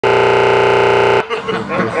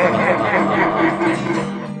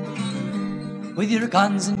with your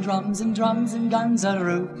guns and drums and drums and guns,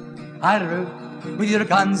 a-roo, a-roo. With your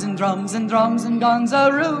guns and drums and drums and guns,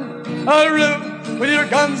 a-roo, a-roo. With your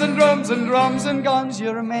guns and drums and drums and guns,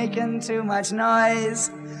 you're making too much noise.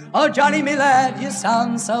 Oh, Johnny, me lad, you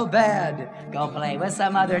sound so bad. Go play with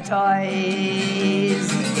some other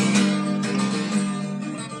toys.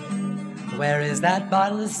 Where is that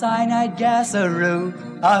bottle of cyanide gas, a-roo,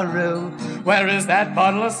 a-roo? Where is that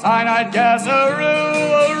bottle of cyanide gas, a-roo,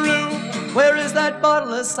 a-roo? Where is that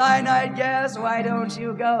bottle of cyanide gas? Why don't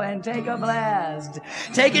you go and take a blast?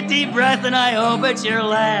 Take a deep breath and I hope it's your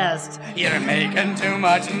last. You're making too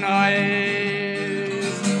much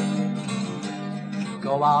noise.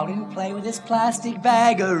 Go out and play with this plastic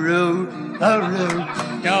bag, a-roo, a-roo.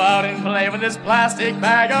 Go out and play with this plastic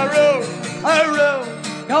bag, a-roo, a-roo.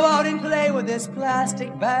 Go out and play with this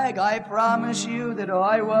plastic bag. I promise you that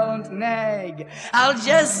I won't nag. I'll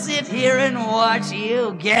just sit here and watch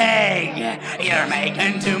you gag. You're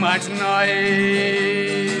making too much noise.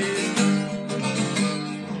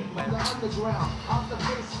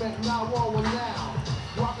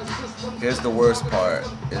 Here's the worst part,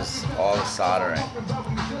 is all the soldering.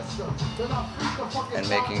 And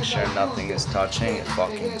making sure nothing is touching, it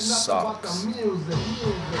fucking sucks.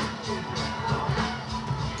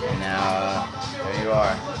 And now, there you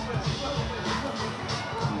are.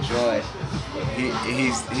 Enjoy.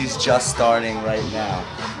 He's just starting right now.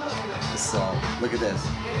 So, look at this.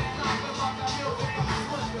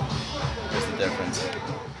 There's the difference.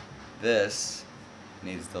 This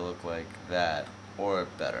needs to look like that, or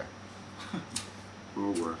better. Or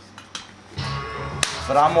worse.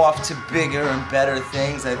 But I'm off to bigger and better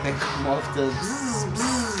things. I think I'm off to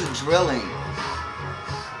drilling.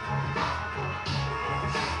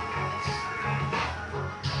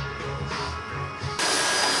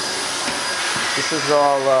 This is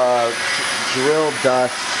all drill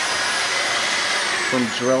dust from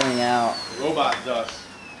drilling out. Robot dust.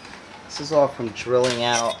 This is all from drilling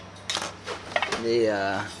out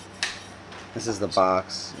the, this is the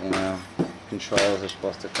box, you know. Controls are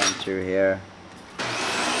supposed to come through here.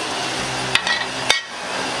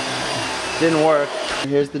 Didn't work.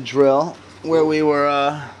 Here's the drill where we were,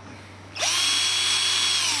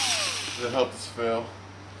 That helped us fail.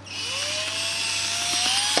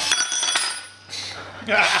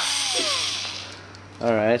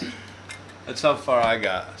 Alright. That's how far I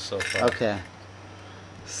got so far. Okay.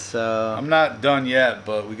 So I'm not done yet,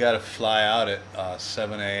 but we got to fly out at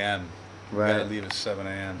 7 a.m. Right. We got to leave at 7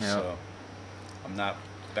 a.m. Yep. So I'm not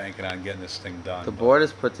banking on getting this thing done. the board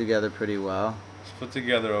is put together pretty well. It's put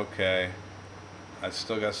together okay. I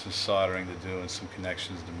still got some soldering to do and some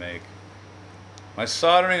connections to make. My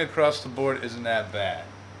soldering across the board isn't that bad.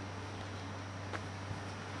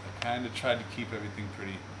 I kind of tried to keep everything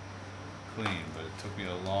pretty clean, but it took me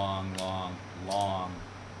a long time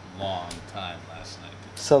last night.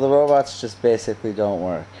 So the robots just basically don't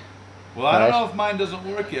work. Well, I don't know if mine doesn't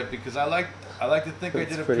work yet because I like to think I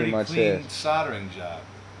did a pretty clean soldering job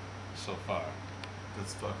so far.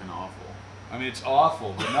 That's fucking awful. I mean, it's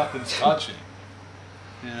awful, but nothing's touching.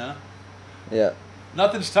 You know? Yeah.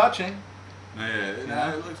 Nothing's touching.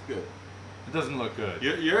 Yeah, it looks good. It doesn't look good.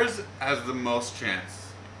 Yours has the most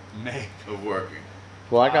chance Make. of working.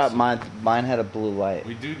 Well, I got mine. Mine had a blue light.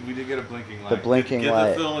 We did get a blinking light. The blinking Get light.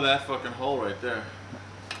 the film of that fucking hole right there.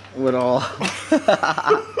 With all.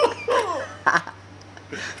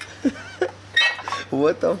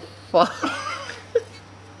 What the fuck?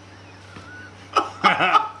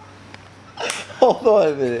 Hold on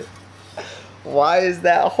a minute. Why is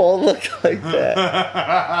that hole look like that?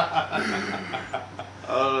 I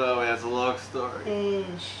don't know, man. It's a long story. Oh,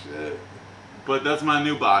 shit. But that's my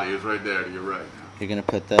new body. It's right there to your right now. You're gonna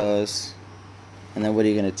put those, and then what are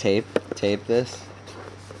you gonna tape? Tape this?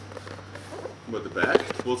 What, the back?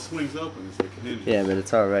 Well, it swings open. It's like an hinge. Yeah, but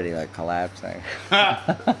it's already like collapsing.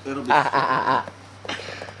 It'll be.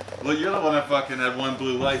 Well, you're the one that fucking had one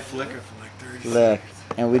blue light flicker for like 30 Look, seconds.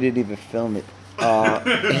 and we didn't even film it. Hey.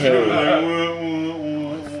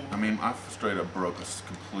 I mean, I straight up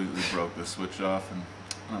completely broke the switch off, and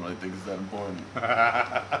I don't really think it's that important.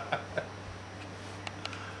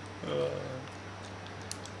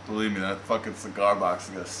 Believe me, that fucking cigar box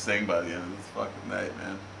is gonna sing by the end of this fucking night,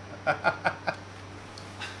 man.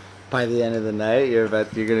 By the end of the night, you're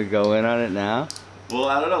gonna go in on it now? Well,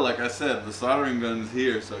 I don't know. Like I said, the soldering gun's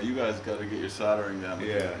here, so you guys got to get your soldering done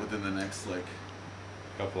within the next like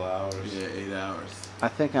couple hours. Yeah, 8 hours. I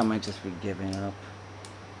think I might just be giving up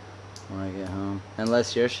when I get home.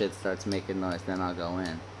 Unless your shit starts making noise, then I'll go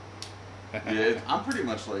in. Yeah, I'm pretty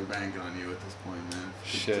much like banking on you at this point, man.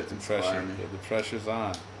 Shit, the pressure's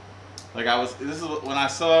on. Like this is when I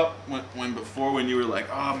saw when you were like,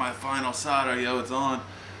 oh, my final solder, yo, it's on.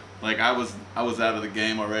 Like I was out of the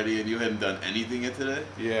game already, and you hadn't done anything yet today.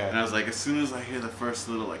 Yeah. And I was like, as soon as I hear the first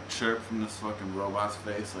little like chirp from this fucking robot's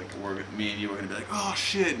face, like me and you were gonna be like, oh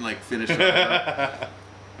shit, and like finish it up.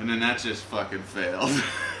 And then that just fucking failed.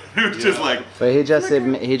 It was just like. But he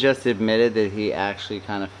just admitted that he actually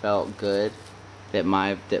kind of felt good that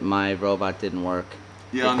my robot didn't work.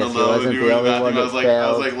 Yeah, on the Because he low, wasn't and you the were in only the one bathroom. that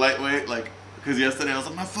I was failed. like lightweight, like, because yesterday I was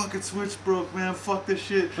like, my fucking switch broke, man, fuck this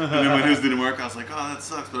shit. And then when his didn't work, I was like, oh, that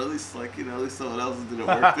sucks, but at least, like, you know, at least someone else's didn't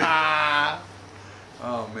work.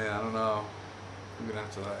 Oh man, I don't know. I'm gonna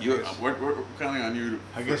have to. We're counting on you.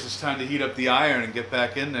 I guess it's time to heat up the iron and get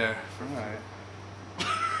back in there. All right.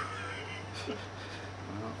 Well,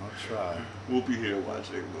 I'll try. We'll be here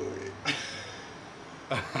watching a movie.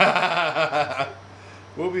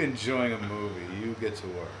 We'll be enjoying a movie. You get to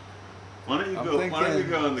work. Why don't you I'm go? Why don't you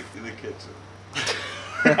thinking- go in the kitchen?